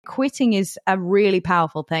Quitting is a really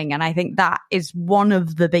powerful thing. And I think that is one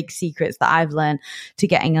of the big secrets that I've learned to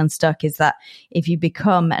getting unstuck, is that if you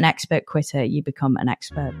become an expert quitter, you become an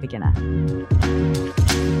expert beginner.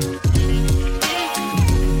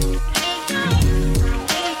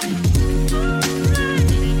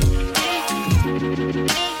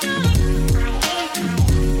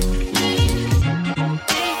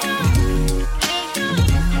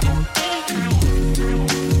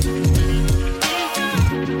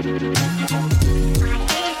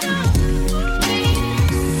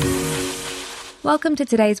 Welcome to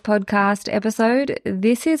today's podcast episode.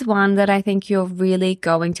 This is one that I think you're really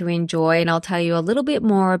going to enjoy, and I'll tell you a little bit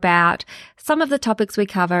more about some of the topics we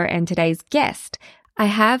cover and today's guest. I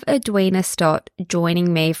have Edwina Stott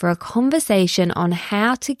joining me for a conversation on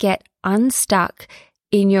how to get unstuck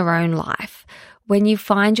in your own life. When you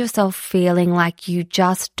find yourself feeling like you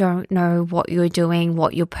just don't know what you're doing,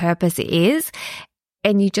 what your purpose is,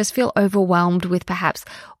 and you just feel overwhelmed with perhaps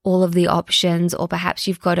all of the options, or perhaps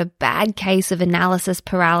you've got a bad case of analysis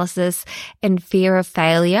paralysis and fear of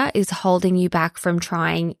failure is holding you back from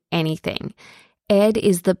trying anything. Ed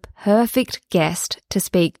is the perfect guest to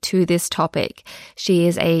speak to this topic. She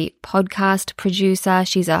is a podcast producer,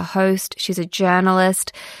 she's a host, she's a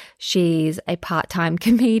journalist, she's a part-time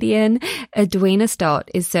comedian. Edwina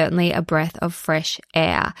Stott is certainly a breath of fresh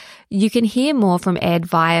air. You can hear more from Ed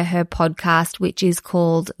via her podcast, which is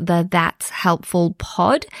called the That's Helpful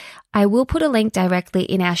Pod. I will put a link directly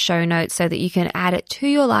in our show notes so that you can add it to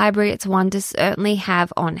your library. It's one to certainly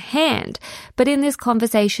have on hand. But in this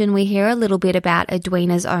conversation, we hear a little bit about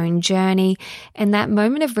Edwina's own journey and that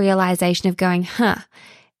moment of realization of going,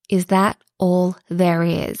 is that all there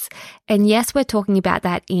is? And yes, we're talking about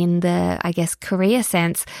that in the, career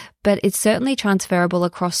sense, but it's certainly transferable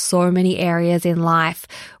across so many areas in life.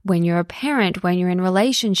 When you're a parent, when you're in a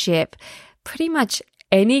relationship, pretty much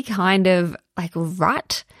any kind of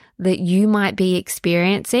rut that you might be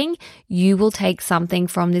experiencing, you will take something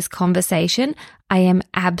from this conversation. I am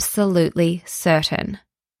absolutely certain.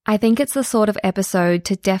 I think it's the sort of episode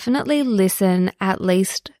to definitely listen at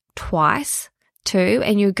least twice to,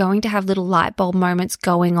 and you're going to have little light bulb moments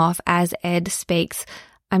going off as Ed speaks.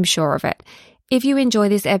 I'm sure of it. If you enjoy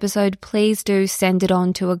this episode, please do send it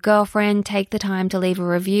on to a girlfriend. Take the time to leave a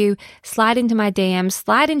review, slide into my DMs,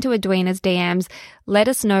 slide into Edwina's DMs. Let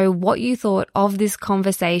us know what you thought of this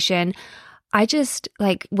conversation. I just,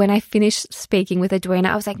 when I finished speaking with Edwina,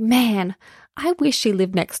 I was like, man, I wish she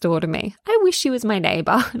lived next door to me. I wish she was my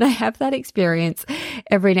neighbor. And I have that experience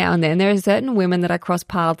every now and then. There are certain women that I cross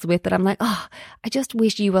paths with that I'm like, I just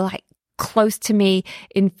wish you were close to me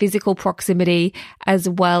in physical proximity, as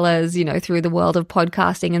well as, through the world of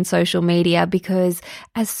podcasting and social media, because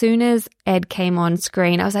as soon as Ed came on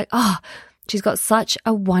screen, I was like, she's got such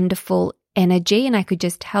a wonderful energy. And I could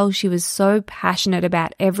just tell she was so passionate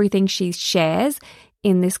about everything she shares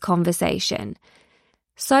in this conversation.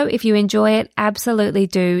 So if you enjoy it, absolutely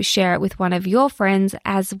do share it with one of your friends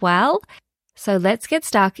as well. So let's get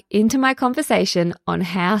stuck into my conversation on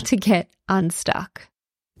how to get unstuck.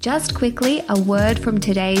 Just quickly, a word from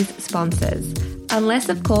today's sponsors. Unless,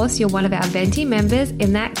 of course, you're one of our Venti members,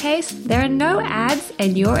 in that case, there are no ads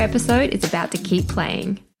and your episode is about to keep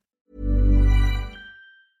playing.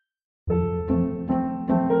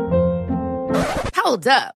 Hold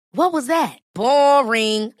up. What was that?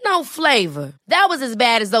 Boring. No flavor. That was as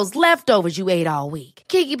bad as those leftovers you ate all week.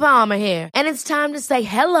 Keke Palmer here. And it's time to say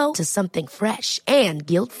hello to something fresh and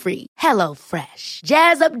guilt-free. Hello Fresh.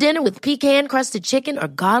 Jazz up dinner with pecan-crusted chicken or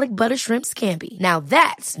garlic butter shrimp scampi. Now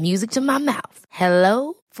that's music to my mouth.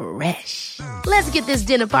 Hello Fresh. Let's get this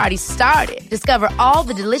dinner party started. Discover all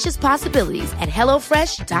the delicious possibilities at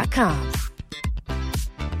HelloFresh.com.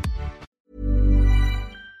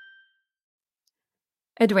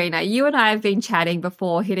 Edwina, you and I have been chatting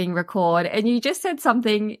before hitting record, and you just said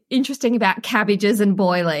something interesting about cabbages and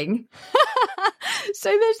boiling. So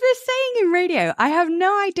there's this saying in radio. I have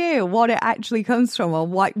no idea what it actually comes from or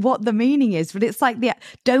what the meaning is, but it's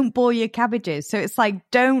don't boil your cabbages. So it's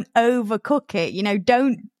don't overcook it.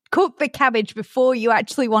 Don't cook the cabbage before you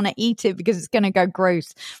actually want to eat it, because it's going to go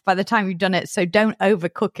gross by the time you've done it. So don't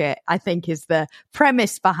overcook it, I think, is the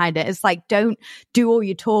premise behind it. It's don't do all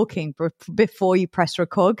your talking before you press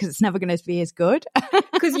record, because it's never going to be as good.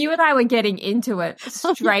 Because you and I were getting into it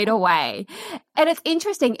straight away. And it's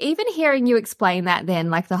interesting, even hearing you explain that then,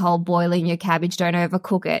 the whole boiling your cabbage, don't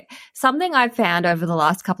overcook it. Something I've found over the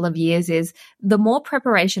last couple of years is the more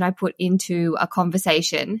preparation I put into a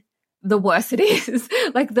conversation, the worse it is.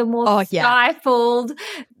 Like the more stifled,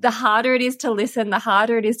 the harder it is to listen, the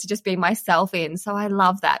harder it is to just be myself in. So I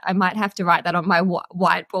love that. I might have to write that on my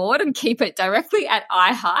whiteboard and keep it directly at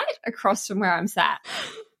eye height across from where I'm sat.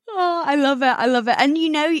 Oh, I love it. I love it. And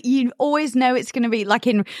you always know it's going to be like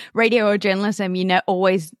in radio or journalism,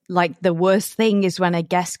 always like the worst thing is when a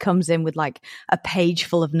guest comes in with like a page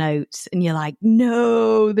full of notes and you're like,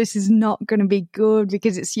 no, this is not going to be good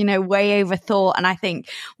because it's, way overthought. And I think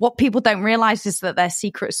what people don't realize is that their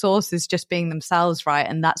secret sauce is just being themselves, right?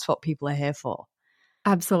 And that's what people are here for.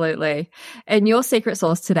 Absolutely. And your secret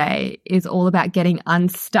sauce today is all about getting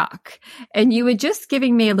unstuck. And you were just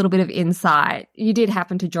giving me a little bit of insight. You did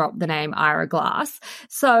happen to drop the name Ira Glass.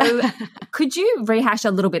 So could you rehash a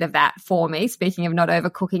little bit of that for me, speaking of not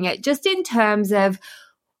overcooking it, just in terms of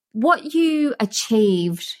what you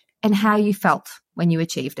achieved and how you felt when you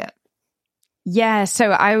achieved it? Yeah,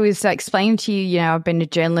 so I was explaining to you, I've been a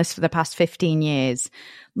journalist for the past 15 years,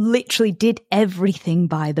 literally did everything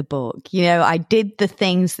by the book. I did the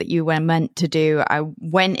things that you were meant to do. I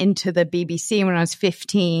went into the BBC when I was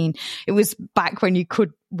 15. It was back when you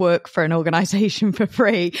could work for an organization for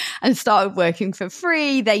free and started working for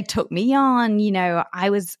free. They took me on,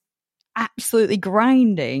 I was absolutely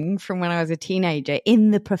grinding from when I was a teenager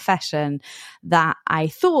in the profession that I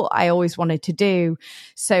thought I always wanted to do.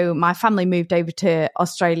 So my family moved over to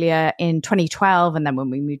Australia in 2012. And then when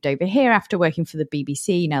we moved over here after working for the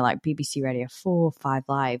BBC, like BBC Radio 4, 5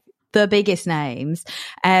 Live, the biggest names,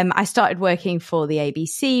 I started working for the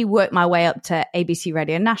ABC, worked my way up to ABC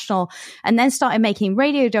Radio National, and then started making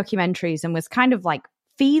radio documentaries and was kind of like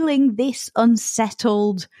feeling this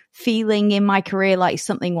unsettled feeling in my career, like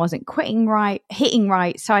something wasn't hitting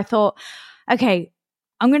right. So I thought, okay,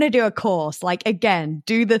 I'm going to do a course, like, again,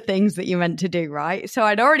 do the things that you're meant to do, right? So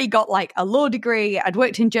I'd already got like a law degree. I'd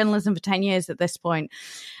worked in journalism for 10 years at this point.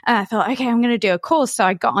 And I thought, okay, I'm going to do a course. So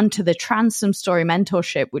I got onto the Transom Story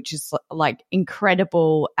Mentorship, which is like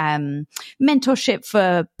incredible mentorship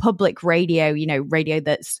for public radio, radio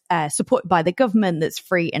that's supported by the government, that's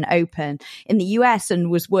free and open in the US,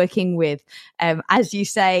 and was working with, as you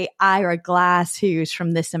say, Ira Glass, who's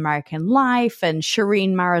from This American Life, and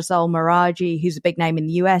Shireen Marisol Meraji, who's a big name in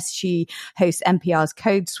the US. She hosts NPR's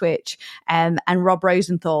Code Switch, and Rob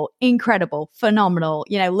Rosenthal, incredible, phenomenal,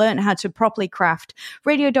 learned how to properly craft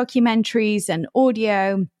radio documentaries and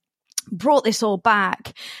audio, brought this all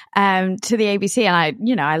back to the ABC.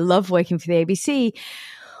 And I love working for the ABC,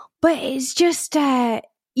 but it's just,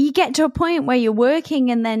 you get to a point where you're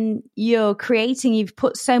working and then you're creating, you've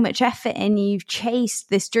put so much effort in, you've chased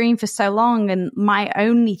this dream for so long. And my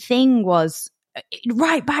only thing was,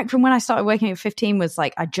 right back from when I started working at 15, was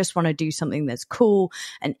like, I just want to do something that's cool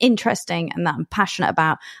and interesting and that I'm passionate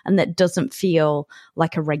about and that doesn't feel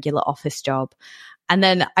like a regular office job. And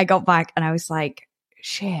then I got back and I was like,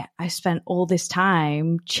 shit, I spent all this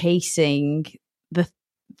time chasing the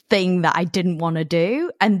thing that I didn't want to do.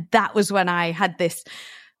 And that was when I had this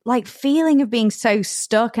like feeling of being so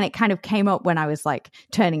stuck. And it kind of came up when I was like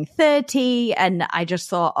turning 30. And I just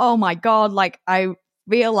thought, oh my God, like I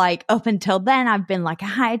feel like up until then I've been like a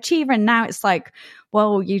high achiever. And now it's like,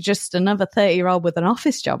 well, you're just another 30-year-old with an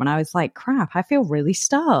office job. And I was like, crap, I feel really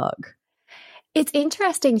stuck. It's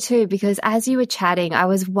interesting too, because as you were chatting, I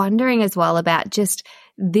was wondering as well about just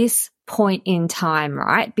this point in time,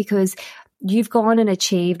 right? Because you've gone and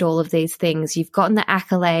achieved all of these things. You've gotten the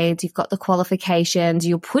accolades, you've got the qualifications,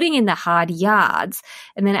 you're putting in the hard yards.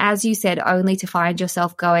 And then, as you said, only to find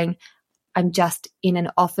yourself going, I'm just in an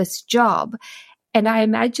office job. And I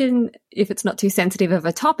imagine, if it's not too sensitive of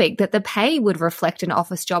a topic, that the pay would reflect an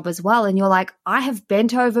office job as well. And you're like, I have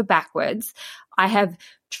bent over backwards. I have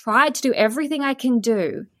tried to do everything I can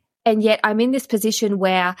do. And yet I'm in this position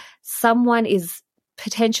where someone is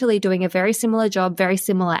potentially doing a very similar job, very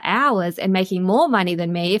similar hours, and making more money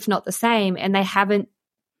than me, if not the same. And they haven't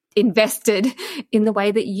invested in the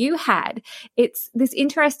way that you had. It's this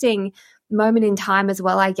interesting moment in time as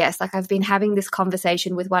well, I guess. Like, I've been having this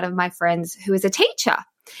conversation with one of my friends who is a teacher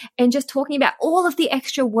and just talking about all of the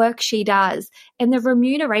extra work she does, and the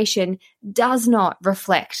remuneration does not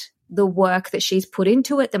reflect the work that she's put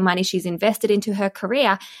into it, the money she's invested into her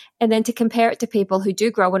career. And then to compare it to people who do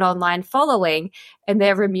grow an online following and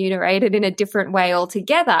they're remunerated in a different way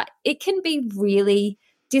altogether, it can be really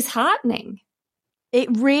disheartening.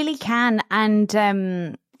 It really can.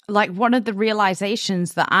 And like, one of the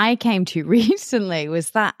realizations that I came to recently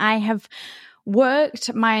was that I have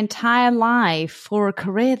worked my entire life for a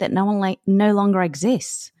career that no longer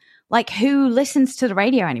exists. Like, who listens to the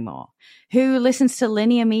radio anymore? Who listens to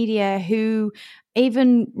linear media? Who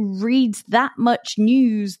even reads that much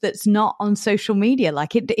news that's not on social media.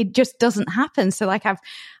 Like it just doesn't happen. So like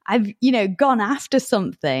I've, you know, gone after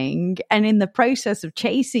something, and in the process of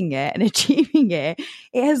chasing it and achieving it,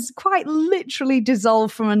 it has quite literally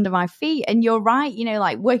dissolved from under my feet. And you're right, you know,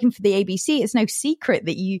 like working for the ABC, it's no secret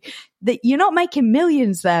that you're not making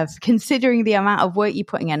millions there, considering the amount of work you're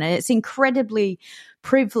putting in. And it's incredibly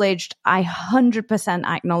privileged. I 100%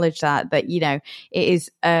 acknowledge that, you know, it is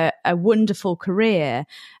a wonderful career.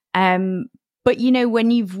 But, you know,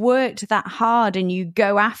 when you've worked that hard and you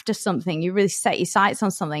go after something, you really set your sights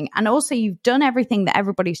on something. And also you've done everything that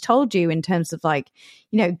everybody's told you in terms of like,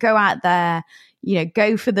 you know, go out there, you know,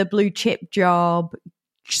 go for the blue chip job,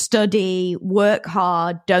 study, work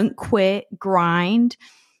hard, don't quit, grind.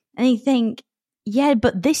 And you think, yeah,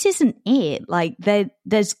 but this isn't it. Like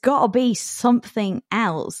there's got to be something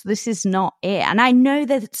else. This is not it. And I know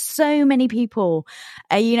that so many people,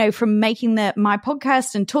 you know, from making my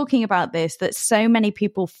podcast and talking about this, that so many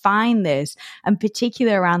people find this, and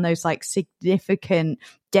particularly around those like significant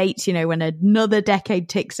dates, you know, when another decade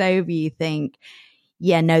ticks over, you think,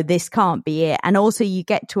 yeah, no, this can't be it. And also you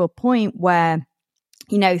get to a point where,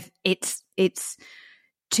 you know, it's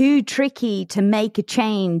too tricky to make a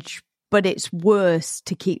change, but it's worse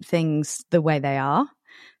to keep things the way they are.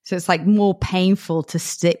 So it's like more painful to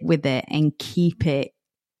stick with it and keep it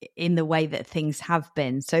in the way that things have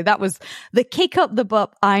been. So that was the kick up the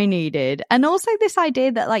butt I needed. And also this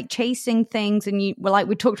idea that like chasing things, and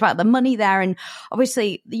we talked about the money there. And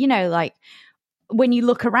obviously, you know, like when you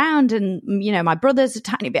look around and, you know, my brother's a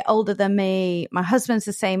tiny bit older than me, my husband's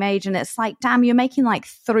the same age, and it's like, damn, you're making like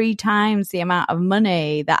 3 times the amount of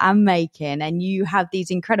money that I'm making, and you have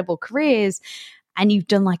these incredible careers, and you've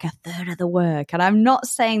done like 1/3 of the work. And I'm not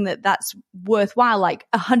saying that that's worthwhile. Like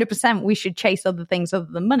 100% we should chase other things other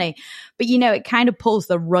than money. But, you know, it kind of pulls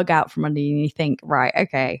the rug out from under you, and you think, right,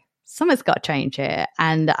 okay, something's got to change here,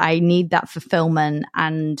 and I need that fulfillment.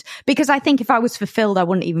 And because I think if I was fulfilled, I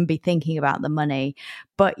wouldn't even be thinking about the money.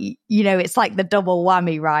 But, you know, it's like the double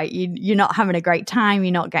whammy, right? You're not having a great time,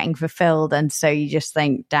 you're not getting fulfilled. And so you just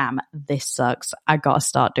think, damn, this sucks. I got to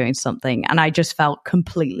start doing something. And I just felt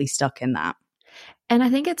completely stuck in that. And I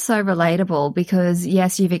think it's so relatable because,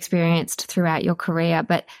 yes, you've experienced throughout your career,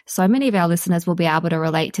 but so many of our listeners will be able to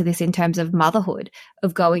relate to this in terms of motherhood,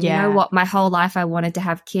 of going, you know what, my whole life I wanted to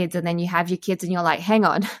have kids, and then you have your kids and you're like, hang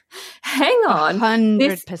on, 100%.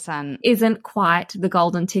 This isn't quite the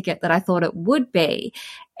golden ticket that I thought it would be.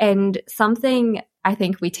 And something I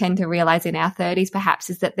think we tend to realize in our 30s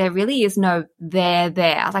perhaps is that there really is no there.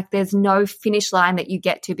 Like there's no finish line that you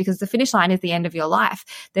get to, because the finish line is the end of your life.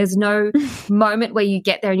 There's no moment where you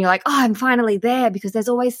get there and you're like, oh, I'm finally there, because there's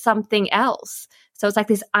always something else. So it's like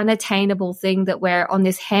this unattainable thing that we're on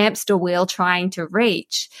this hamster wheel trying to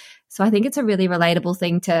reach. So I think it's a really relatable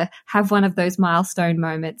thing to have one of those milestone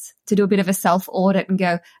moments, to do a bit of a self-audit and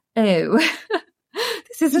go, oh,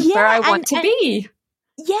 this isn't where I want to be.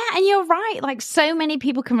 Yeah, and you're right. Like so many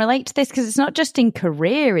people can relate to this, because it's not just in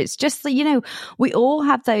career. It's just that, you know, we all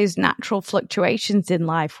have those natural fluctuations in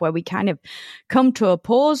life where we kind of come to a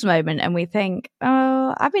pause moment and we think,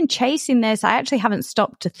 oh, I've been chasing this. I actually haven't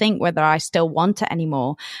stopped to think whether I still want it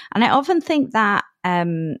anymore. And I often think that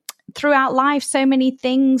throughout life, so many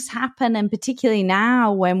things happen, and particularly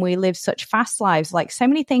now when we live such fast lives, like so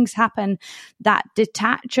many things happen that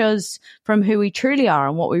detach us from who we truly are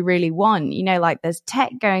and what we really want. You know, like there's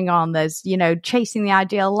tech going on, there's, you know, chasing the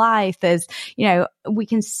ideal life, there's, you know, we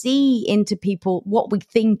can see into people what we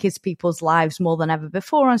think is people's lives more than ever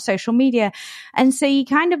before on social media. And so you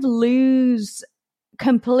kind of lose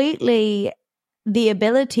completely the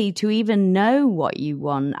ability to even know what you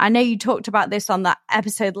want. I know you talked about this on that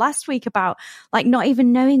episode last week about like not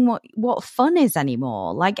even knowing what fun is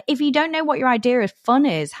anymore. Like if you don't know what your idea of fun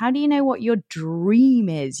is, how do you know what your dream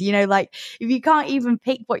is? You know, like if you can't even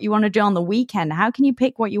pick what you want to do on the weekend, how can you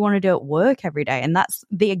pick what you want to do at work every day? And that's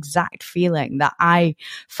the exact feeling that I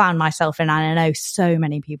found myself in, and I know so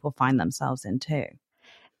many people find themselves in too.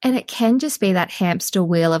 And it can just be that hamster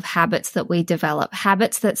wheel of habits that we develop,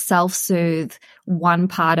 habits that self-soothe one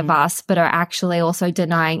part of us, but are actually also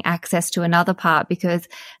denying access to another part, because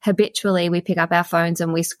habitually we pick up our phones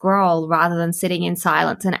and we scroll rather than sitting in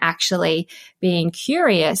silence and actually being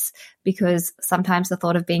curious, because sometimes the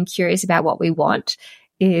thought of being curious about what we want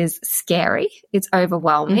is scary. It's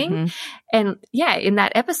overwhelming. And yeah, in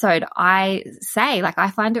that episode, I say, like, I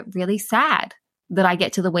find it really sad that I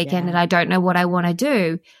get to the weekend and I don't know what I want to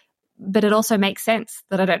do. But it also makes sense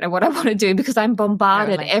that I don't know what I want to do, because I'm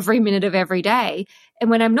bombarded every minute of every day. And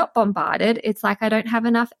when I'm not bombarded, it's like I don't have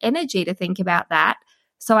enough energy to think about that.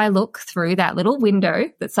 So I look through that little window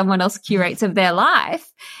that someone else curates of their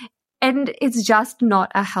life, and it's just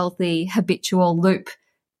not a healthy habitual loop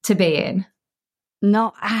to be in.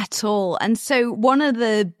 Not at all. And so one of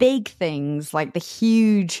the big things, like the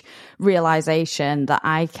huge realization that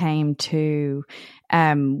I came to,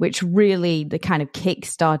 which really the kind of kick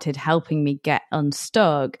started helping me get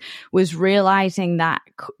unstuck, was realizing that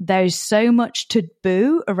there's so much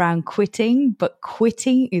taboo around quitting, but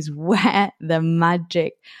quitting is where the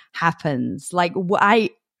magic happens. Like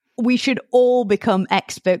we should all become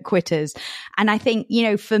expert quitters. And I think,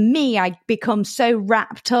 for me, I become so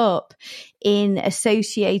wrapped up in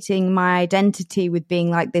associating my identity with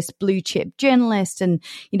being like this blue chip journalist and,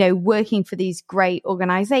 working for these great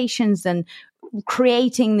organizations and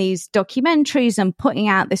creating these documentaries and putting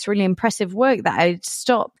out this really impressive work that I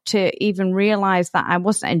stopped to even realize that I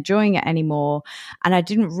wasn't enjoying it anymore. And I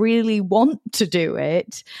didn't really want to do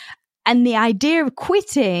it. And the idea of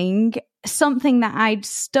quitting something that I'd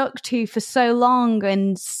stuck to for so long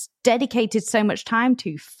and dedicated so much time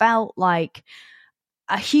to felt like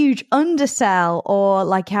a huge undersell, or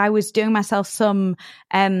like I was doing myself some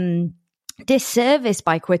disservice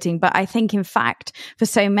by quitting. But I think, in fact, for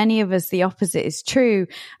so many of us, the opposite is true.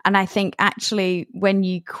 And I think actually when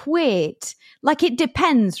you quit, like, it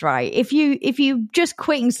depends, right? If you just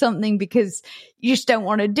quitting something because you just don't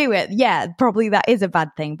want to do it, yeah, probably that is a bad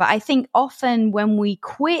thing. But I think often when we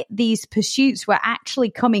quit these pursuits, we're actually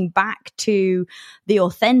coming back to the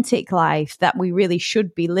authentic life that we really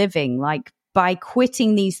should be living. Like, by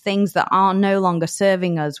quitting these things that are no longer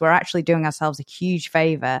serving us, we're actually doing ourselves a huge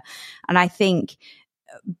favor. And I think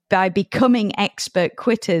by becoming expert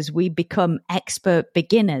quitters, we become expert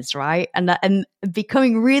beginners, right? And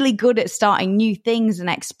becoming really good at starting new things and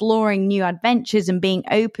exploring new adventures and being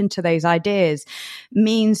open to those ideas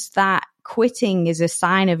means that quitting is a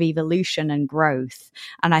sign of evolution and growth.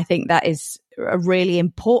 And I think that is a really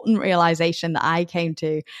important realization that I came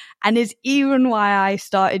to, and is even why I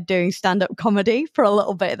started doing stand-up comedy for a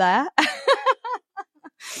little bit there.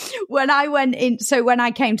 When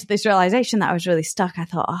I came to this realization that I was really stuck, I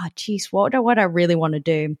thought, oh, geez, what do I really want to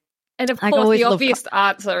do? And of course, the obvious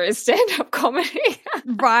answer is stand-up comedy.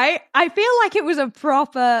 Right? I feel like it was a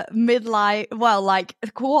proper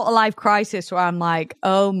quarter-life crisis where I'm like,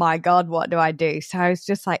 oh my God, what do I do? So I was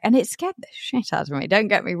just like, and it scared the shit out of me, don't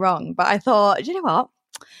get me wrong. But I thought, you know what?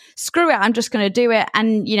 Screw it, I'm just going to do it.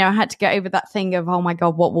 And, I had to get over that thing of, oh my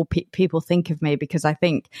God, what will people think of me? Because I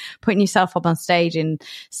think putting yourself up on stage and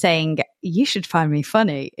saying, you should find me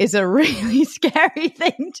funny is a really scary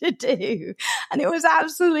thing to do. And it was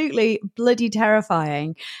absolutely bloody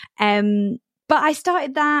terrifying. But I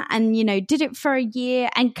started that and, did it for a year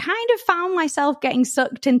and kind of found myself getting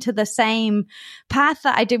sucked into the same path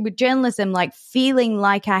that I did with journalism, like feeling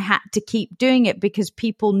like I had to keep doing it because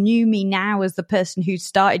people knew me now as the person who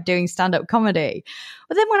started doing stand-up comedy.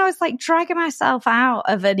 But then when I was like dragging myself out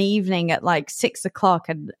of an evening at like 6 o'clock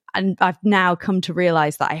and I've now come to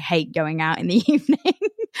realize that I hate going out in the evening,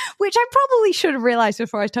 which I probably should have realized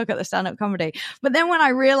before I took up the stand-up comedy. But then when I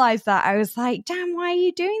realized that, I was like, damn, why are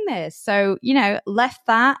you doing this? So, left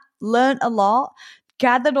that, learned a lot,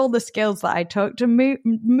 gathered all the skills that I took to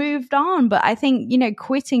moved on. But I think,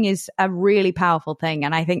 quitting is a really powerful thing.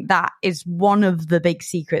 And I think that is one of the big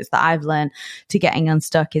secrets that I've learned to getting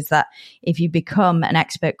unstuck, is that if you become an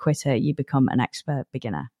expert quitter, you become an expert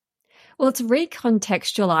beginner. Well, it's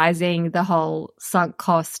recontextualizing the whole sunk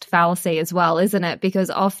cost fallacy as well, isn't it?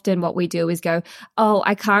 Because often what we do is go, oh,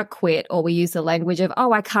 I can't quit, or we use the language of,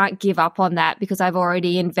 oh, I can't give up on that because I've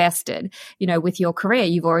already invested. With your career,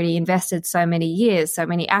 you've already invested so many years, so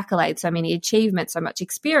many accolades, so many achievements, so much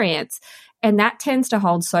experience. And that tends to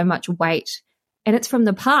hold so much weight. And it's from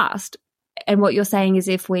the past. And what you're saying is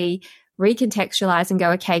if we recontextualize and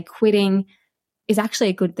go, okay, quitting is actually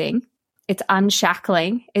a good thing. It's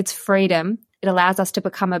unshackling, it's freedom, it allows us to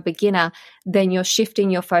become a beginner, then you're shifting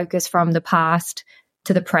your focus from the past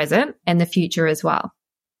to the present and the future as well.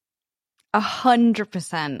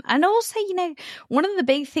 100%. And also, one of the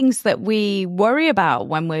big things that we worry about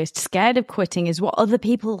when we're scared of quitting is what other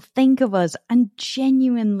people think of us. And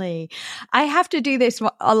genuinely, I have to do this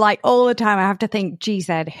like all the time. I have to think, geez,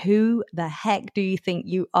 Ed, who the heck do you think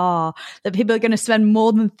you are? That people are going to spend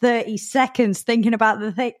more than 30 seconds thinking about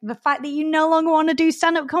the fact that you no longer want to do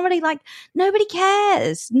stand-up comedy. Like, nobody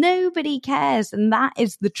cares. Nobody cares. And that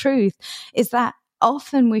is the truth, is that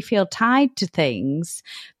often we feel tied to things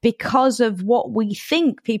because of what we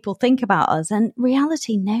think people think about us. And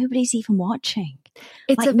reality, nobody's even watching.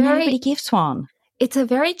 Nobody gives one. It's a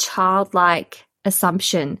very childlike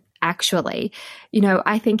assumption actually.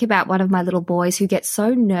 I think about one of my little boys who gets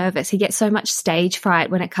so nervous. He gets so much stage fright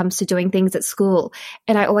when it comes to doing things at school.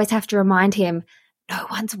 And I always have to remind him, no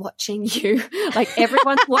one's watching you. Like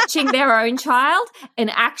everyone's watching their own child. And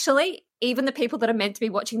actually, even the people that are meant to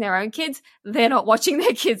be watching their own kids, they're not watching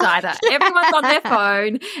their kids either. Everyone's on their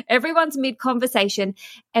phone. Everyone's mid-conversation.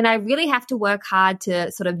 And I really have to work hard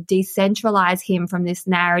to sort of decentralize him from this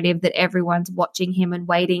narrative that everyone's watching him and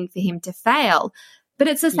waiting for him to fail. But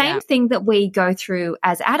it's the same thing that we go through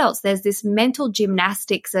as adults. There's this mental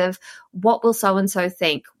gymnastics of what will so-and-so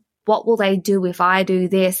think? What will they do if I do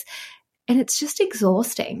this? And it's just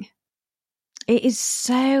exhausting. It is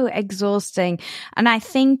so exhausting. And I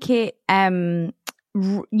think it,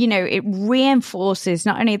 it reinforces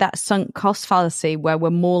not only that sunk cost fallacy where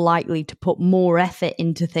we're more likely to put more effort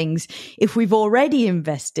into things if we've already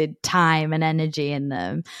invested time and energy in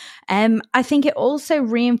them. I think it also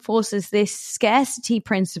reinforces this scarcity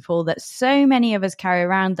principle that so many of us carry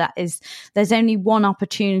around, that is, there's only one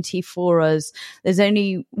opportunity for us. There's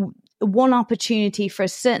only one opportunity for a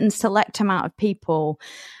certain select amount of people.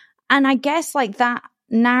 And I guess like that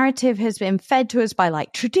narrative has been fed to us by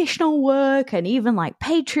like traditional work and even like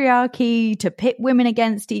patriarchy to pit women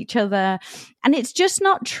against each other. And it's just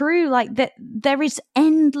not true. Like that there is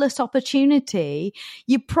endless opportunity.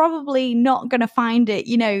 You're probably not going to find it,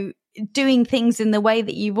 doing things in the way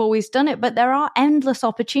that you've always done it, but there are endless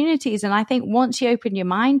opportunities. And I think once you open your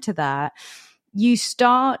mind to that, you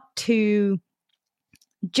start to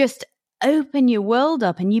just open your world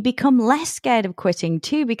up and you become less scared of quitting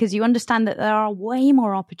too, because you understand that there are way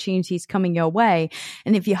more opportunities coming your way.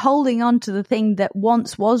 And if you're holding on to the thing that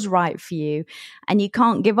once was right for you and you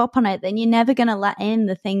can't give up on it, then you're never going to let in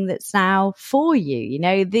the thing that's now for you.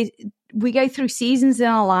 We go through seasons in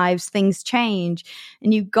our lives, things change,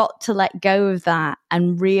 and you've got to let go of that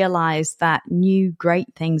and realize that new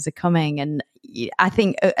great things are coming. And I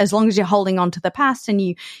think as long as you're holding on to the past and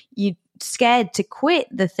you scared to quit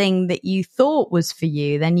the thing that you thought was for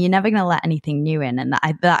you, then you're never going to let anything new in. And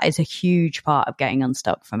that is a huge part of getting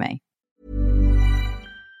unstuck for me.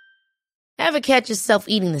 Ever catch yourself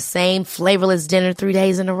eating the same flavorless dinner 3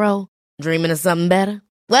 days in a row? Dreaming of something better?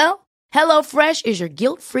 Well, HelloFresh is your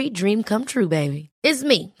guilt-free dream come true, baby. It's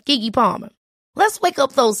me, Keke Palmer. Let's wake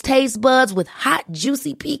up those taste buds with hot,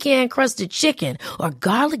 juicy pecan-crusted chicken or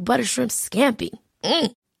garlic butter shrimp scampi.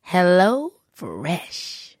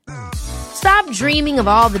 HelloFresh. Stop dreaming of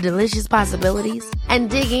all the delicious possibilities and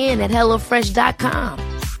dig in at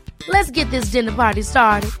HelloFresh.com. Let's get this dinner party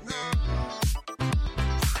started.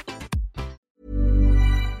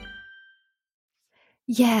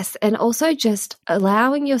 Yes, and also just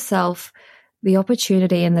allowing yourself the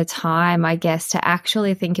opportunity and the time, I guess, to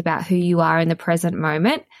actually think about who you are in the present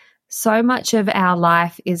moment. So much of our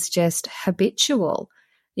life is just habitual.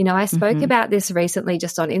 I spoke about this recently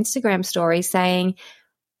just on Instagram stories saying,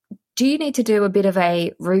 do you need to do a bit of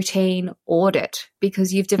a routine audit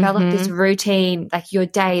because you've developed this routine, like your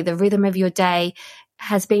day, the rhythm of your day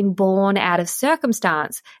has been born out of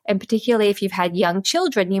circumstance. And particularly if you've had young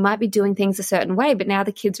children, you might be doing things a certain way, but now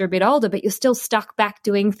the kids are a bit older, but you're still stuck back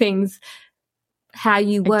doing things how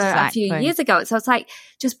you were a few years ago. So it's like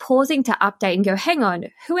just pausing to update and go, hang on,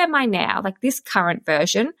 who am I now? Like this current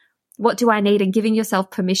version, what do I need? And giving yourself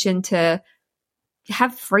permission to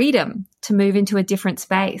have freedom to move into a different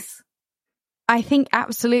space. I think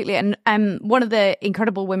absolutely. And one of the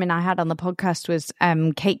incredible women I had on the podcast was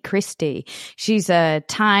Kate Christie. She's a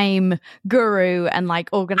time guru and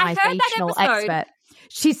like organizational expert.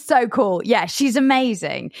 She's so cool. Yeah, she's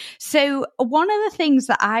amazing. So one of the things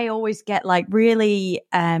that I always get like really,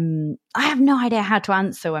 I have no idea how to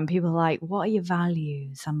answer when people are like, what are your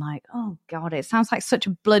values? I'm like, oh God, it sounds like such a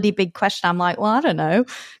bloody big question. I'm like, well, I don't know,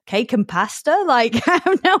 cake and pasta? Like, I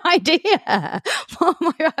have no idea.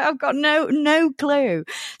 I've got no clue.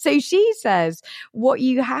 So she says, what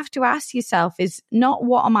you have to ask yourself is not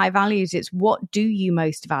what are my values, it's what do you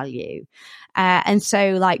most value? And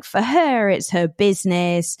so like for her, it's her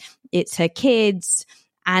business, it's her kids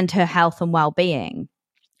and her health and well-being.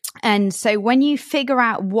 And so when you figure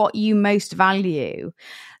out what you most value,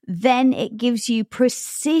 then it gives you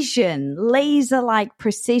precision, laser-like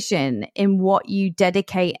precision in what you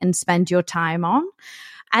dedicate and spend your time on.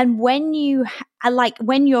 And when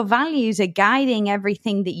your values are guiding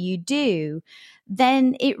everything that you do,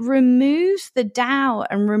 then it removes the doubt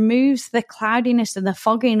and removes the cloudiness and the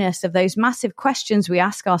fogginess of those massive questions we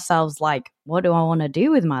ask ourselves, like, what do I want to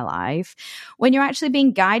do with my life? When you're actually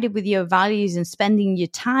being guided with your values and spending your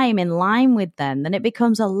time in line with them, then it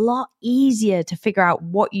becomes a lot easier to figure out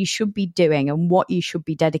what you should be doing and what you should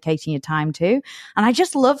be dedicating your time to. And I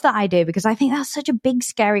just love that idea, because I think that's such a big,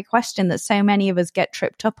 scary question that so many of us get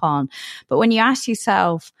tripped up on. But when you ask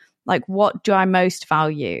yourself, like, what do I most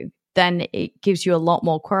value? Then it gives you a lot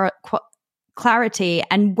more clarity.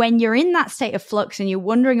 And when you're in that state of flux and you're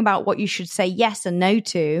wondering about what you should say yes and no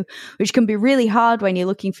to, which can be really hard when you're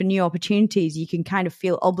looking for new opportunities, you can kind of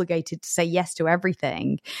feel obligated to say yes to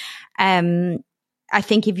everything. I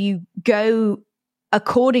think if you go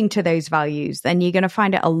according to those values, then you're going to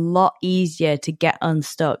find it a lot easier to get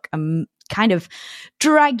unstuck and kind of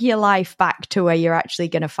drag your life back to where you're actually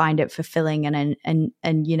going to find it fulfilling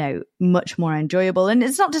and you know, much more enjoyable. And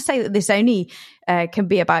it's not to say that this only can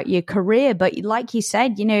be about your career, but like you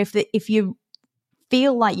said, you know, if you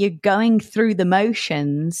feel like you're going through the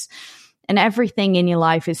motions and everything in your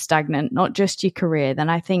life is stagnant, not just your career, then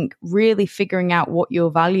I think really figuring out what your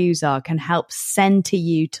values are can help center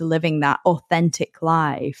you to living that authentic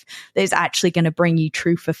life that is actually going to bring you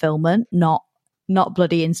true fulfillment, not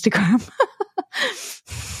bloody Instagram.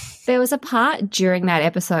 There was a part during that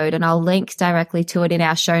episode, and I'll link directly to it in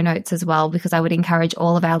our show notes as well, because I would encourage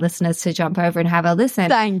all of our listeners to jump over and have a listen.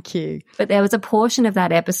 Thank you. But there was a portion of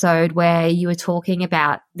that episode where you were talking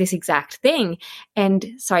about this exact thing. And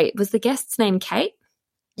sorry, was the guest's name Kate?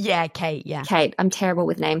 Yeah, Kate, yeah. Kate. I'm terrible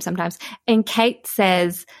with names sometimes. And Kate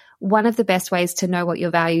says, one of the best ways to know what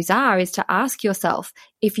your values are is to ask yourself,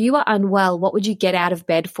 if you are unwell, what would you get out of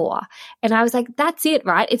bed for? And I was like, that's it,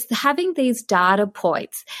 right? It's having these data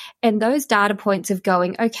points, and those data points of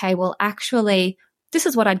going, okay, well, actually, this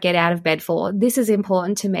is what I'd get out of bed for. This is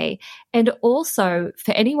important to me. And also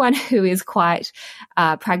for anyone who is quite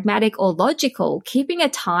pragmatic or logical, keeping a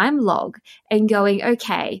time log and going,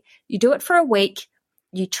 okay, you do it for a week,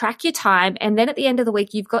 you track your time, and then at the end of the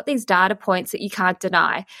week, you've got these data points that you can't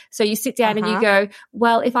deny. So you sit down and you go,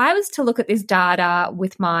 well, if I was to look at this data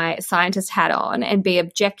with my scientist hat on and be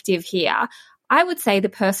objective here, I would say the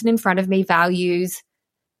person in front of me values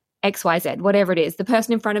XYZ, whatever it is. The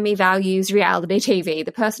person in front of me values reality TV.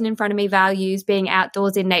 The person in front of me values being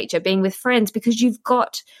outdoors in nature, being with friends, because you've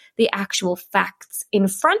got the actual facts in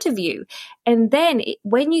front of you. And then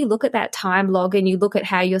when you look at that time log and you look at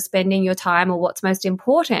how you're spending your time or what's most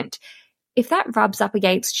important, if that rubs up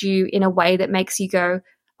against you in a way that makes you go,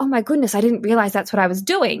 oh my goodness, I didn't realize that's what I was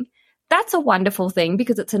doing, that's a wonderful thing,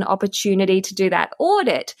 because it's an opportunity to do that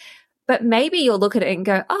audit. But maybe you'll look at it and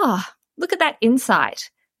go, oh, look at that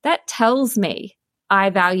insight. That tells me I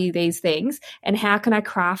value these things, and how can I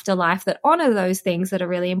craft a life that honor those things that are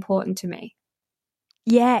really important to me?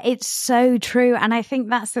 Yeah, it's so true. And I think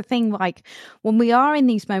that's the thing, like when we are in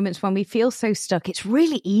these moments when we feel so stuck, it's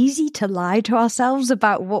really easy to lie to ourselves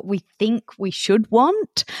about what we think we should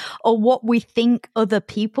want, or what we think other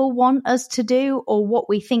people want us to do, or what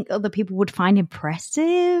we think other people would find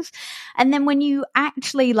impressive. And then when you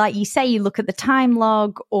actually, like you say, you look at the time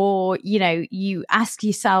log, or, you know, you ask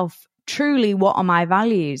yourself, truly, what are my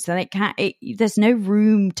values? And there's no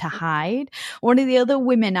room to hide. One of the other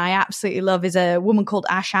women I absolutely love is a woman called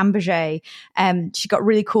Ash Ambirge. She got a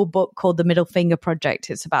really cool book called The Middle Finger Project.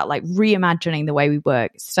 It's about like reimagining the way we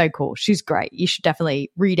work. It's so cool. She's great. You should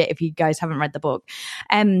definitely read it if you guys haven't read the book.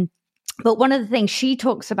 But one of the things she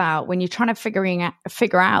talks about when you're trying to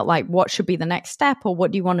figure out like what should be the next step or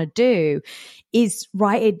what do you want to do is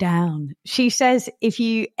write it down. She says if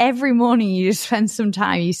you every morning you just spend some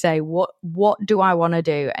time, you say, what do I want to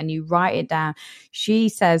do? And you write it down. She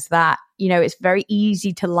says that, you know, it's very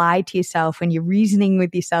easy to lie to yourself when you're reasoning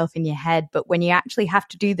with yourself in your head. But when you actually have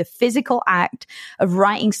to do the physical act of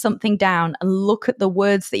writing something down and look at the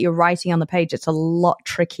words that you're writing on the page, it's a lot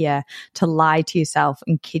trickier to lie to yourself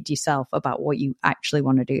and kid yourself about what you actually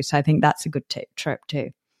want to do. So I think that's a good trip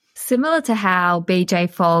too. Similar to how BJ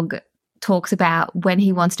Fogg talks about when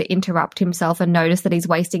he wants to interrupt himself and notice that he's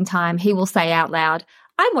wasting time, he will say out loud,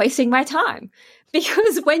 I'm wasting my time.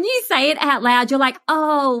 Because when you say it out loud, you're like,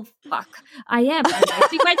 oh, fuck, I'm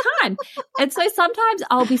wasting my time. And so sometimes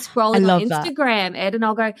I'll be scrolling on Instagram, Ed, and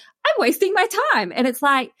I'll go, I'm wasting my time. And it's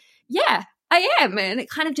like, yeah, I am. And it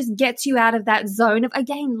kind of just gets you out of that zone of,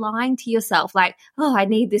 again, lying to yourself, like, oh, I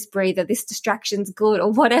need this breather, this distraction's good,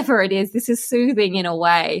 or whatever it is. This is soothing in a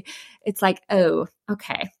way. It's like, oh,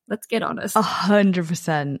 okay, let's get honest.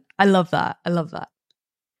 100%. I love that.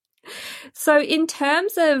 So in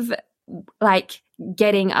terms of like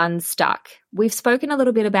getting unstuck. We've spoken a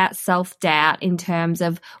little bit about self-doubt in terms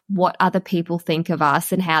of what other people think of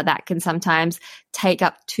us and how that can sometimes take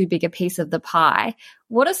up too big a piece of the pie.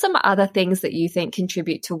 What are some other things that you think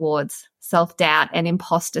contribute towards self-doubt and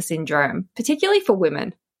imposter syndrome, particularly for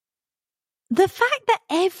women? The fact that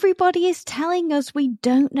everybody is telling us we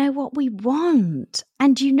don't know what we want.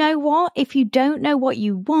 And you know what? If you don't know what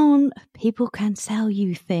you want, people can sell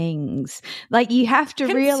you things. Like, you have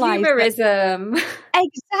to realize consumerism.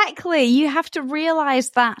 Exactly. You have to realize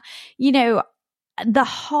that, you know, the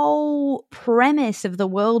whole premise of the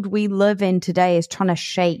world we live in today is trying to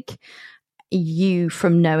shake you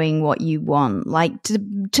from knowing what you want, like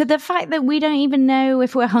to the fact that we don't even know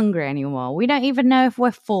if we're hungry anymore. We don't even know if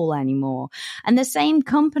we're full anymore. And the same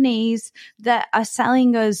companies that are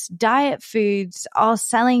selling us diet foods are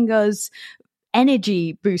selling us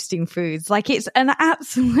energy boosting foods. Like, it's an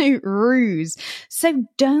absolute ruse. So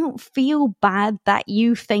don't feel bad that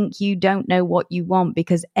you think you don't know what you want,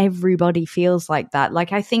 because everybody feels like that.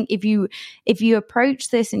 Like, I think if you approach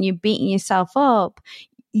this and you're beating yourself up,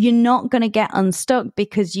 you're not going to get unstuck,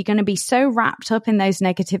 because you're going to be so wrapped up in those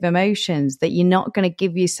negative emotions that you're not going to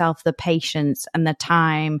give yourself the patience and the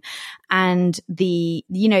time and the,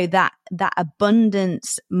 you know, that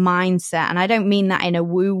abundance mindset. And I don't mean that in a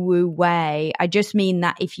woo-woo way. I just mean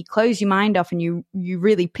that if you close your mind off and you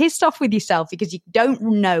really pissed off with yourself because you don't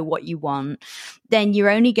know what you want, then you're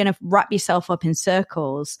only going to wrap yourself up in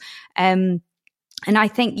circles. And I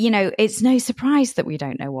think, you know, it's no surprise that we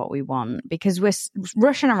don't know what we want, because we're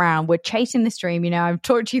rushing around, we're chasing this dream. You know, I've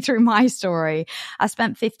talked you through my story. I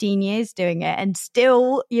spent 15 years doing it and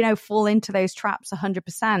still, you know, fall into those traps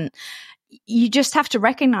 100%. You just have to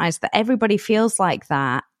recognize that everybody feels like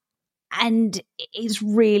that. And it's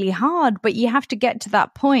really hard, but you have to get to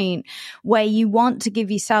that point where you want to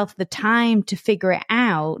give yourself the time to figure it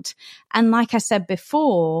out. And like I said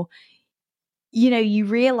before, you know, you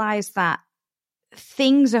realize that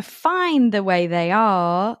things are fine the way they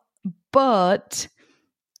are, but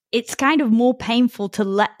it's kind of more painful to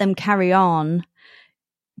let them carry on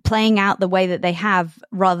playing out the way that they have,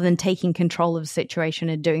 rather than taking control of the situation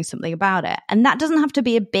and doing something about it. And that doesn't have to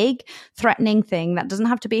be a big threatening thing. That doesn't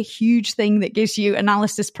have to be a huge thing that gives you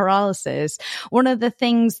analysis paralysis. One of the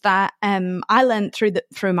things that I learned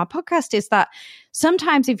through my podcast is that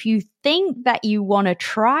sometimes if you think that you want to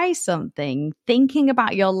try something, thinking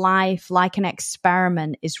about your life like an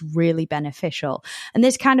experiment is really beneficial. And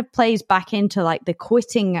this kind of plays back into like the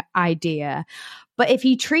quitting idea. But if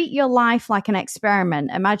you treat your life like an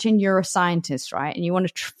experiment, imagine you're a scientist, right? And you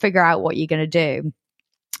want to figure out what you're going to do.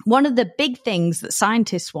 One of the big things that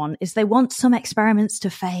scientists want is they want some experiments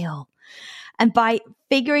to fail. And by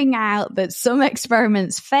figuring out that some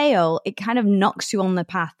experiments fail, it kind of knocks you on the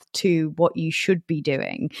path to what you should be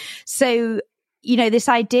doing. So, you know, this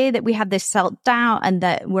idea that we have this self-doubt and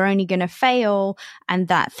that we're only going to fail and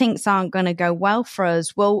that things aren't going to go well for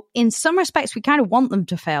us. Well, in some respects, we kind of want them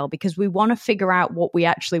to fail because we want to figure out what we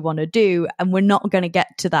actually want to do. And we're not going to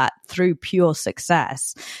get to that through pure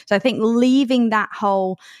success. So I think leaving that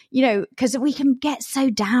whole, you know, because we can get so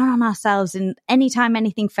down on ourselves, and anytime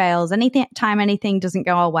anything fails, anytime anything doesn't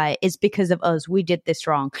go our way, it's because of us. We did this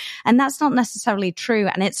wrong. And that's not necessarily true.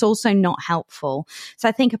 And it's also not helpful. So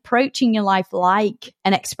I think approaching your life like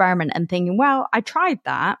an experiment and thinking, well, I tried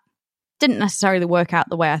that. Didn't necessarily work out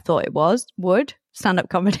the way I thought it would. Stand-up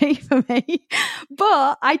comedy for me.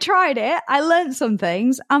 But I tried it. I learned some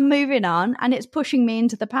things. I'm moving on, and it's pushing me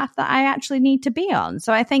into the path that I actually need to be on.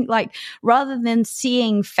 So I think, like, rather than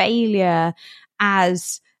seeing failure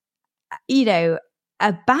as, you know,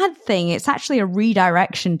 a bad thing, it's actually a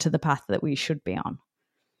redirection to the path that we should be on.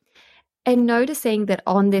 And noticing that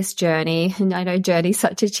on this journey, and I know journey is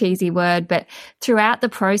such a cheesy word, but throughout the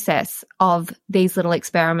process of these little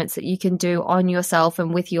experiments that you can do on yourself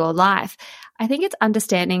and with your life, I think it's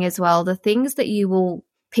understanding as well the things that you will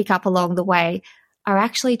pick up along the way are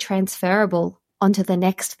actually transferable onto the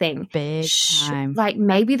next thing. Big time. Like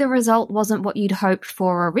maybe the result wasn't what you'd hoped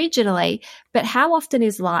for originally, but how often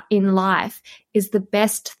is in life is the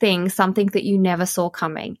best thing something that you never saw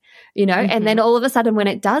coming, you know? Mm-hmm. And then all of a sudden when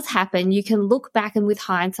it does happen, you can look back and with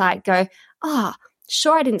hindsight go,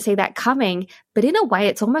 sure, I didn't see that coming, but in a way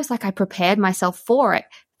it's almost like I prepared myself for it.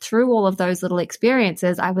 Through all of those little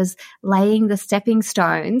experiences, I was laying the stepping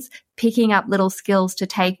stones, picking up little skills to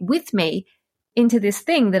take with me into this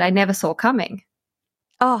thing that I never saw coming.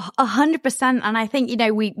 Oh, 100%. And I think, you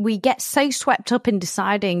know, we get so swept up in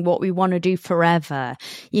deciding what we want to do forever.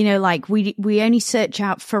 You know, like we only search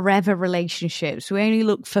out forever relationships. We only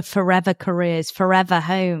look for forever careers, forever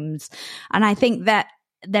homes. And I think that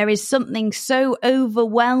there is something so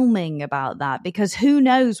overwhelming about that, because who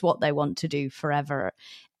knows what they want to do forever?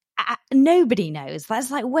 Nobody knows.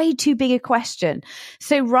 That's like way too big a question.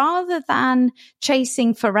 So rather than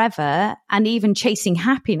chasing forever and even chasing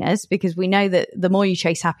happiness, because we know that the more you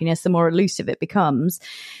chase happiness, the more elusive it becomes,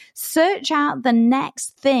 search out the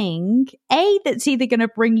next thing, that's either going to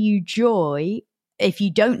bring you joy if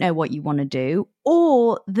you don't know what you want to do,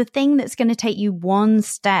 or the thing that's going to take you one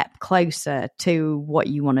step closer to what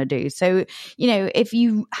you want to do. So, if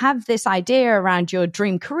you have this idea around your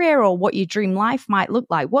dream career or what your dream life might look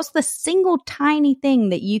like, what's the single tiny thing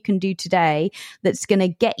that you can do today that's going to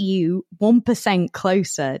get you 1%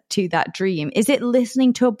 closer to that dream? Is it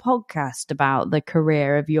listening to a podcast about the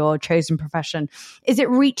career of your chosen profession? Is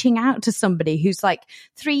it reaching out to somebody who's like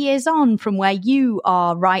 3 years on from where you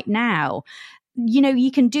are right now?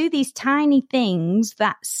 You can do these tiny things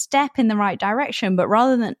that step in the right direction, but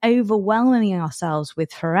rather than overwhelming ourselves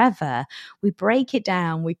with forever, we break it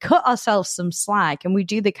down, we cut ourselves some slack, and we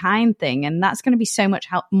do the kind thing. And that's going to be so much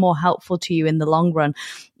more helpful to you in the long run,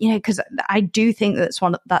 because I do think that's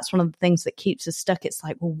one of the things that keeps us stuck. It's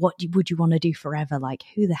like, well, what would you want to do forever? Like,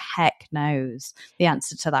 who the heck knows the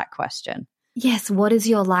answer to that question? Yes, what is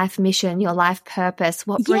your life mission, your life purpose?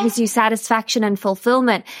 What brings you satisfaction and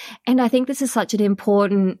fulfillment? And I think this is such an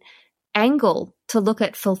important angle to look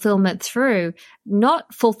at fulfillment through,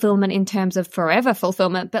 not fulfillment in terms of forever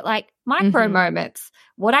fulfillment, but like micro moments.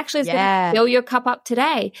 What actually is going to fill your cup up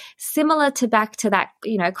today? Similar to back to that,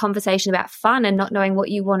 conversation about fun and not knowing what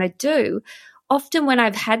you want to do. Often when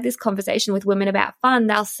I've had this conversation with women about fun,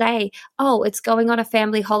 they'll say, oh, it's going on a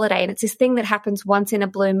family holiday and it's this thing that happens once in a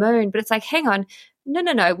blue moon. But it's like, hang on,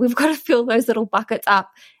 no. We've got to fill those little buckets up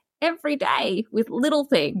every day with little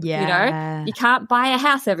things. You can't buy a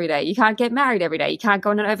house every day. You can't get married every day. You can't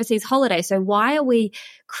go on an overseas holiday. So why are we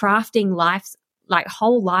crafting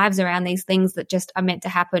whole lives around these things that just are meant to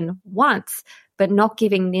happen once, but not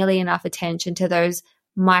giving nearly enough attention to those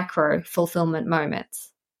micro fulfillment moments?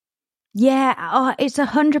 Yeah, it's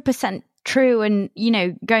 100% true. And,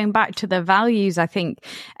 going back to the values, I think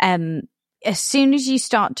as soon as you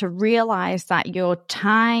start to realize that your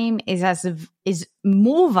time is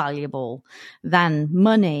more valuable than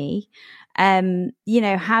money,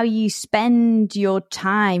 how you spend your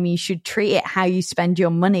time, you should treat it how you spend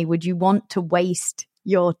your money. Would you want to waste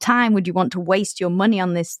your time? Would you want to waste your money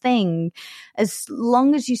on this thing? As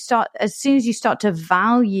soon as you start to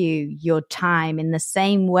value your time in the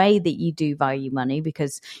same way that you do value money,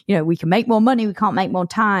 because, we can make more money, we can't make more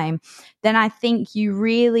time, then I think you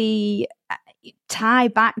really tie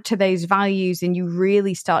back to those values and you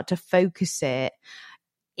really start to focus it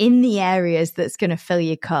in the areas that's going to fill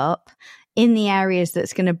your cup, in the areas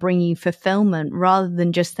that's going to bring you fulfillment, rather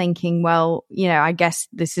than just thinking, well, I guess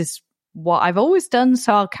this is what I've always done,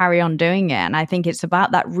 so I'll carry on doing it. And I think it's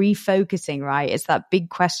about that refocusing, right? It's that big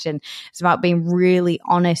question. It's about being really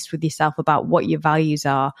honest with yourself about what your values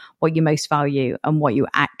are, what you most value, and what you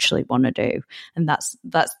actually want to do. And that's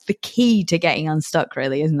the key to getting unstuck,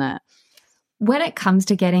 really, isn't it? When it comes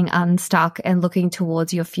to getting unstuck and looking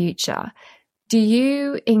towards your future, do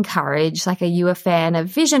you encourage, are you a fan of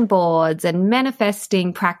vision boards and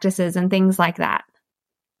manifesting practices and things like that?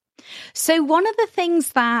 So one of the things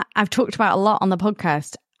that I've talked about a lot on the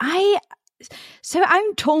podcast,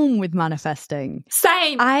 I'm torn with manifesting.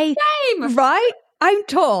 Same. Right? I'm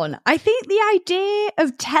torn. I think the idea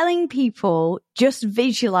of telling people just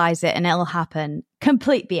visualize it and it'll happen,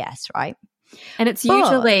 complete BS, right? And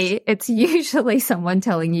it's usually someone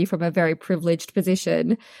telling you from a very privileged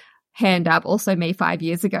position. Hand up, also me 5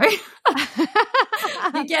 years ago.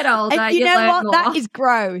 You get older, and you know what? More. That is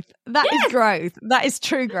growth. That is growth. That is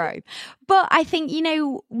true growth. But I think,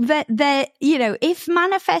 if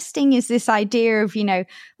manifesting is this idea of,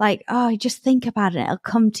 just think about it, it'll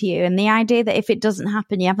come to you. And the idea that if it doesn't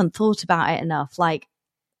happen, you haven't thought about it enough,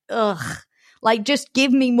 just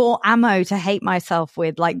give me more ammo to hate myself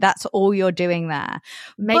with. That's all you're doing there.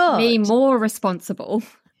 Make me more responsible.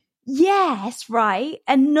 Yes, right.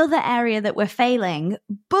 Another area that we're failing.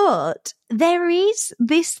 But there is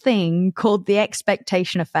this thing called the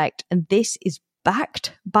expectation effect, and this is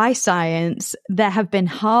backed by science. There have been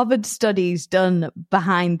Harvard studies done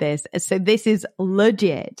behind this. So this is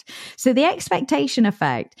legit. So the expectation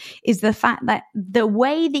effect is the fact that the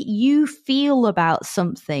way that you feel about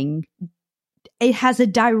something, it has a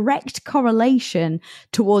direct correlation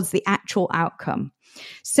towards the actual outcome.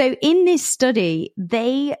 So in this study,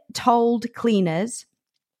 they told cleaners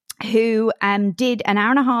who did an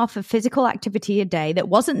hour and a half of physical activity a day that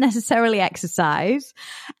wasn't necessarily exercise.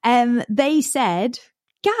 They said,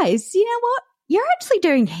 guys, you know what? You're actually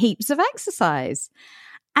doing heaps of exercise.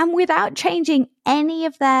 And without changing any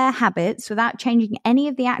of their habits, without changing any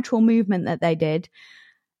of the actual movement that they did,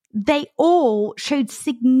 they all showed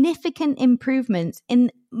significant improvements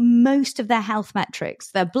in most of their health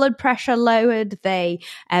metrics. Their blood pressure lowered, they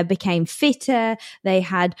became fitter, they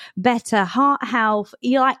had better heart health.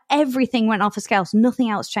 Like everything went off the scales. Nothing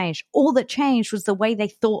else changed. All that changed was the way they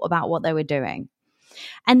thought about what they were doing.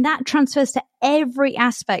 And that transfers to every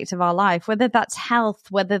aspect of our life, whether that's health,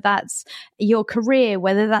 whether that's your career,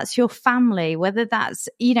 whether that's your family, whether that's,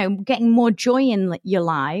 getting more joy in your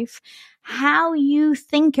life. How you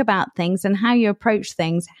think about things and how you approach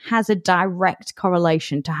things has a direct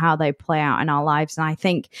correlation to how they play out in our lives. And I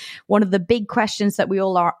think one of the big questions that we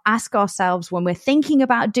all ask ourselves when we're thinking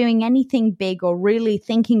about doing anything big or really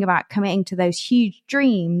thinking about committing to those huge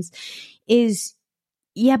dreams is,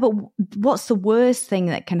 yeah, but what's the worst thing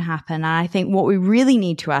that can happen? And I think what we really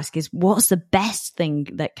need to ask is, what's the best thing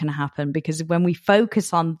that can happen? Because when we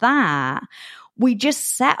focus on that, we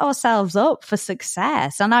just set ourselves up for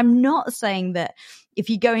success. And I'm not saying that if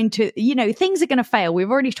you go into, things are going to fail. We've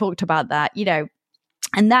already talked about that,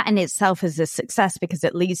 and that in itself is a success because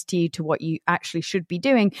it leads to what you actually should be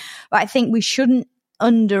doing. But I think we shouldn't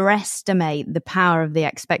underestimate the power of the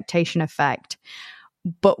expectation effect.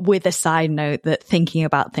 But with a side note that thinking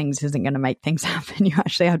about things isn't going to make things happen. You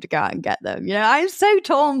actually have to go out and get them. I'm so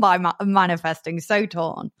torn by manifesting, so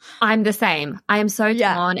torn. I'm the same. I am so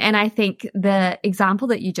torn. And I think the example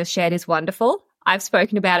that you just shared is wonderful. I've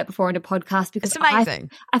spoken about it before in a podcast because it's amazing.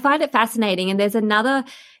 I find it fascinating. And there's another,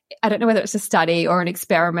 I don't know whether it's a study or an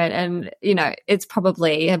experiment, and, it's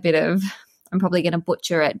probably a bit of, I'm probably going to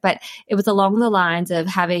butcher it, but it was along the lines of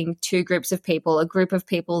having two groups of people, a group of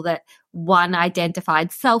people that one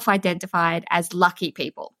self-identified as lucky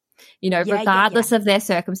people. Regardless of their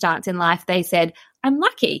circumstance in life, they said, I'm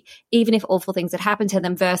lucky, even if awful things had happened to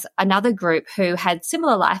them, versus another group who had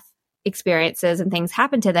similar life experiences and things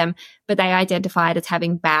happened to them, but they identified as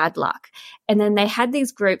having bad luck. And then they had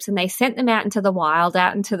these groups and they sent them out into the wild,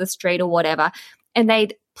 out into the street or whatever, and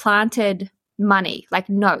they'd planted money, like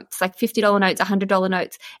notes, like $50 notes, $100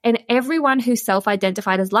 notes. And everyone who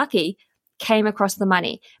self-identified as lucky came across the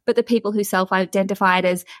money. But the people who self-identified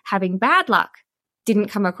as having bad luck didn't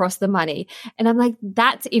come across the money. And I'm like,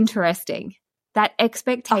 that's interesting. That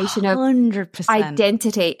expectation 100%. Of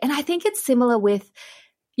identity. And I think it's similar with,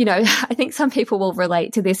 I think some people will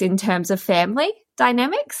relate to this in terms of family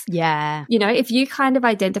dynamics. Yeah. If you kind of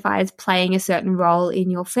identify as playing a certain role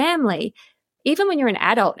in your family, even when you're an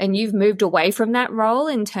adult and you've moved away from that role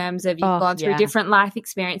in terms of you've gone through different life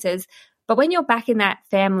experiences, but when you're back in that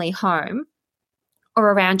family home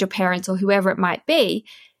or around your parents or whoever it might be,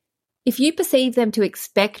 if you perceive them to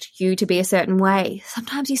expect you to be a certain way,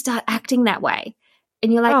 sometimes you start acting that way.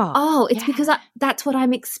 And you're like, because that's what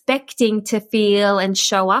I'm expecting to feel and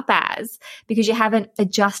show up as, because you haven't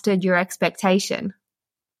adjusted your expectation.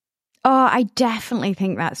 Oh, I definitely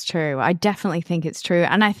think that's true. I definitely think it's true.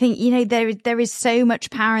 And I think, there is so much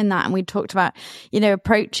power in that. And we talked about,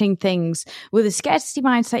 approaching things with a scarcity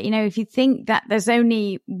mindset. If you think that there's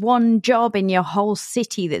only one job in your whole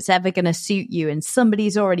city that's ever going to suit you and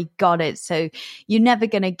somebody's already got it, so you're never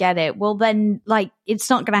going to get it, well, then it's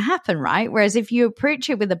not going to happen, right? Whereas if you approach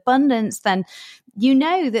it with abundance, then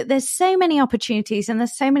that there's so many opportunities and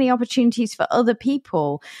there's so many opportunities for other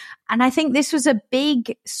people. And I think this was a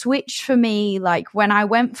big switch for me, like when I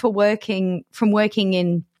went from working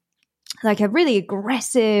in like a really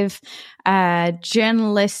aggressive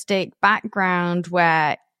journalistic background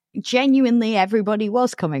where genuinely everybody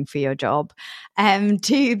was coming for your job,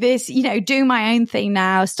 to this, doing my own thing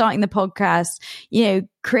now, starting the podcast,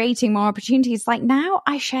 creating more opportunities. Like now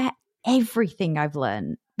I share everything I've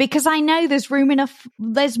learned because I know there's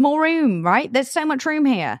there's more room, right? There's so much room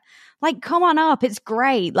here. Like, come on up. It's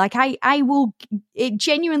great. Like, I will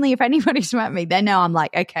genuinely, if anybody's met me, they know I'm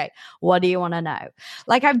like, okay, what do you want to know?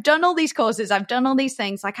 Like, I've done all these courses. I've done all these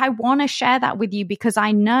things. Like, I want to share that with you because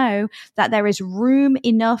I know that there is room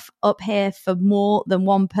enough up here for more than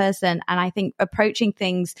one person. And I think approaching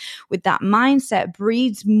things with that mindset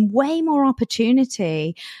breeds way more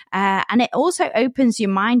opportunity. And it also opens your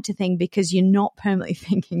mind to think because you're not permanently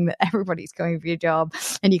thinking that everybody's going for your job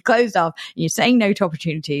and you're closed off and you're saying no to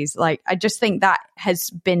opportunities. Like, I just think that has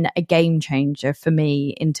been a game changer for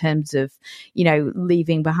me in terms of,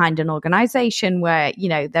 leaving behind an organization where,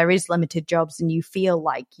 there is limited jobs and you feel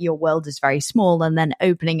like your world is very small, and then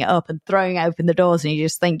opening it up and throwing open the doors and you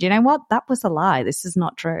just think, do you know what? That was a lie. This is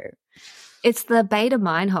not true. It's the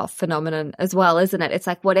Baader-Meinhof phenomenon as well, isn't it? It's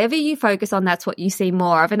like whatever you focus on, that's what you see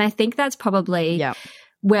more of. And I think that's probably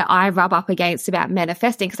where I rub up against about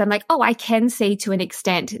manifesting, because I'm like, oh, I can see to an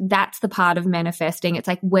extent that's the part of manifesting. It's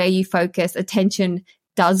like where you focus, attention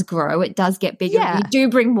does grow, it does get bigger. Yeah. You do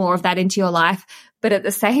bring more of that into your life. But at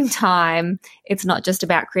the same time, it's not just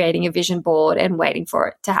about creating a vision board and waiting for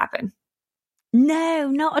it to happen. No,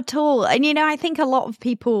 not at all. And, I think a lot of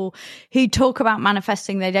people who talk about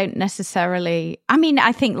manifesting, they don't necessarily,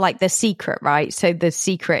 I think like The Secret, right? So The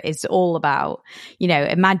Secret is all about,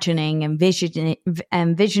 imagining and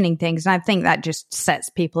envisioning things. And I think that just sets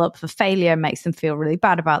people up for failure, makes them feel really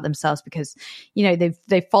bad about themselves because,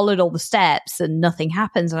 they've followed all the steps and nothing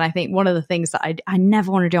happens. And I think one of the things that I never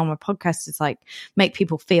want to do on my podcast is like make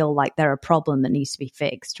people feel like they're a problem that needs to be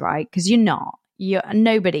fixed, right? Because you're not.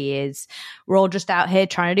 Nobody is. We're all just out here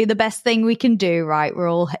trying to do the best thing we can do, right? We're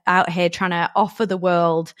all out here trying to offer the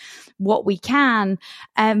world what we can.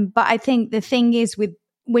 But I think the thing is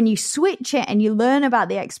when you switch it and you learn about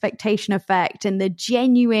the expectation effect and the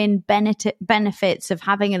genuine benefits of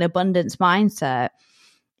having an abundance mindset,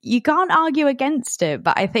 you can't argue against it.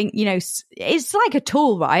 But I think, it's like a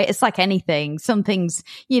tool, right? It's like anything. Some things,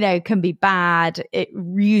 can be bad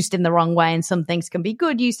used in the wrong way, and some things can be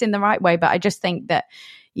good used in the right way. But I just think that,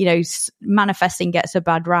 manifesting gets a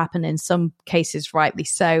bad rap, and in some cases, rightly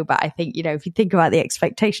so. But I think, if you think about the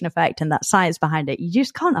expectation effect and that science behind it, you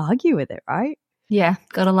just can't argue with it, right? Yeah.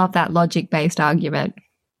 Gotta love that logic-based argument.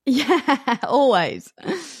 Yeah, always.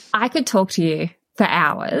 I could talk to you for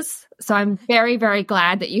hours. So I'm very, very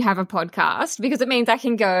glad that you have a podcast, because it means I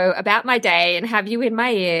can go about my day and have you in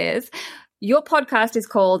my ears. Your podcast is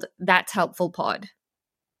called That's Helpful Pod.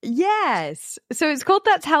 Yes. So it's called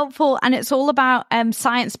That's Helpful, and it's all about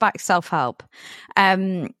science-backed self-help.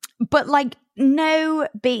 But like, no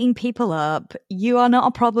beating people up. You are not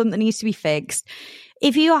a problem that needs to be fixed.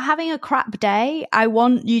 If you are having a crap day, I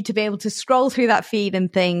want you to be able to scroll through that feed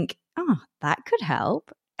and think, oh, that could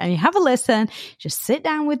help. And you have a listen, just sit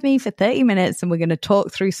down with me for 30 minutes and we're going to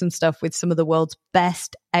talk through some stuff with some of the world's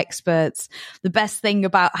best experts. The best thing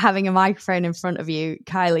about having a microphone in front of you,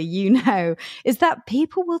 Kylie, is that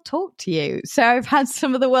people will talk to you. So I've had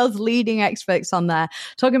some of the world's leading experts on there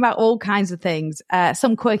talking about all kinds of things,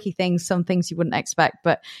 some quirky things, some things you wouldn't expect.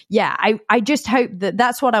 But yeah, I just hope that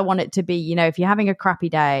that's what I want it to be. If you're having a crappy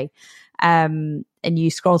day, and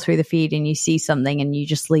you scroll through the feed and you see something and you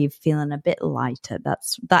just leave feeling a bit lighter.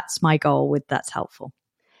 That's my goal with That's Helpful.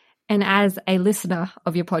 And as a listener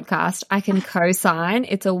of your podcast, I can co-sign.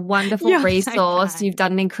 It's a wonderful resource. So you've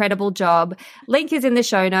done an incredible job. Link is in the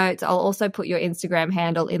show notes. I'll also put your Instagram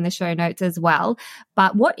handle in the show notes as well.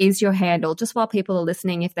 But what is your handle? Just while people are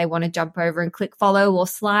listening, if they want to jump over and click follow or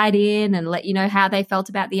slide in and let you know how they felt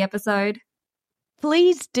about the episode.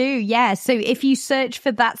 Please do, yeah. So if you search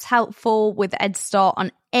for That's Helpful with Ed Stott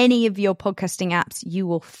on any of your podcasting apps, you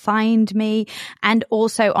will find me. And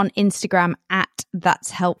also on Instagram at That's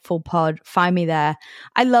Helpful Pod. Find me there.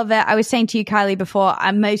 I love it. I was saying to you, Kylie, before,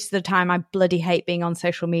 most of the time I bloody hate being on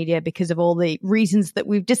social media because of all the reasons that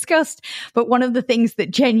we've discussed. But one of the things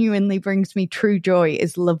that genuinely brings me true joy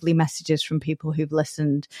is lovely messages from people who've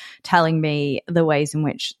listened, telling me the ways in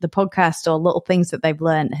which the podcast or little things that they've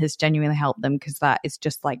learned has genuinely helped them, because that is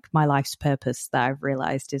just like my life's purpose that I've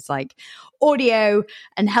realized is like audio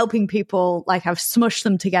and helping people. Like I've smushed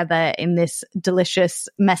them together in this delicious,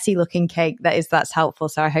 messy looking cake That's Helpful.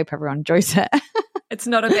 So I hope everyone enjoys it. It's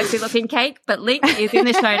not a messy looking cake, but link is in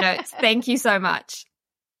the show notes. Thank you so much.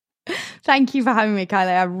 Thank you for having me,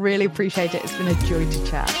 Kylie. I really appreciate it. It's been a joy to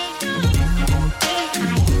chat.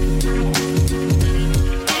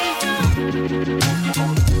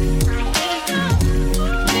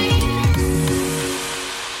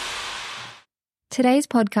 Today's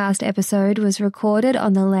podcast episode was recorded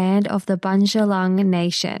on the land of the Bundjalung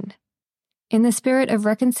Nation. In the spirit of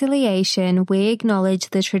reconciliation, we acknowledge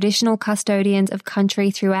the traditional custodians of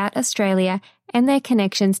country throughout Australia and their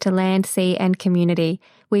connections to land, sea, and community.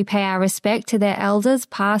 We pay our respect to their elders,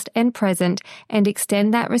 past and present, and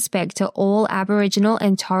extend that respect to all Aboriginal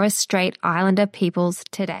and Torres Strait Islander peoples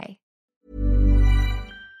today.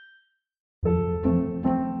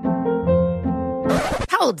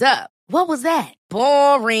 Hold up. What was that?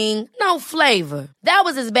 Boring. No flavor. That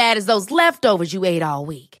was as bad as those leftovers you ate all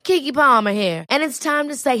week. Keke Palmer here. And it's time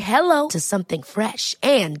to say hello to something fresh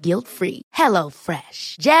and guilt-free. Hello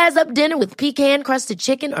Fresh. Jazz up dinner with pecan-crusted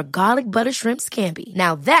chicken or garlic butter shrimp scampi.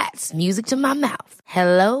 Now that's music to my mouth.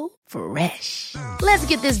 Hello Fresh. Let's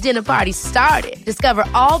get this dinner party started. Discover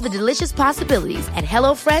all the delicious possibilities at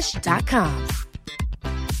HelloFresh.com.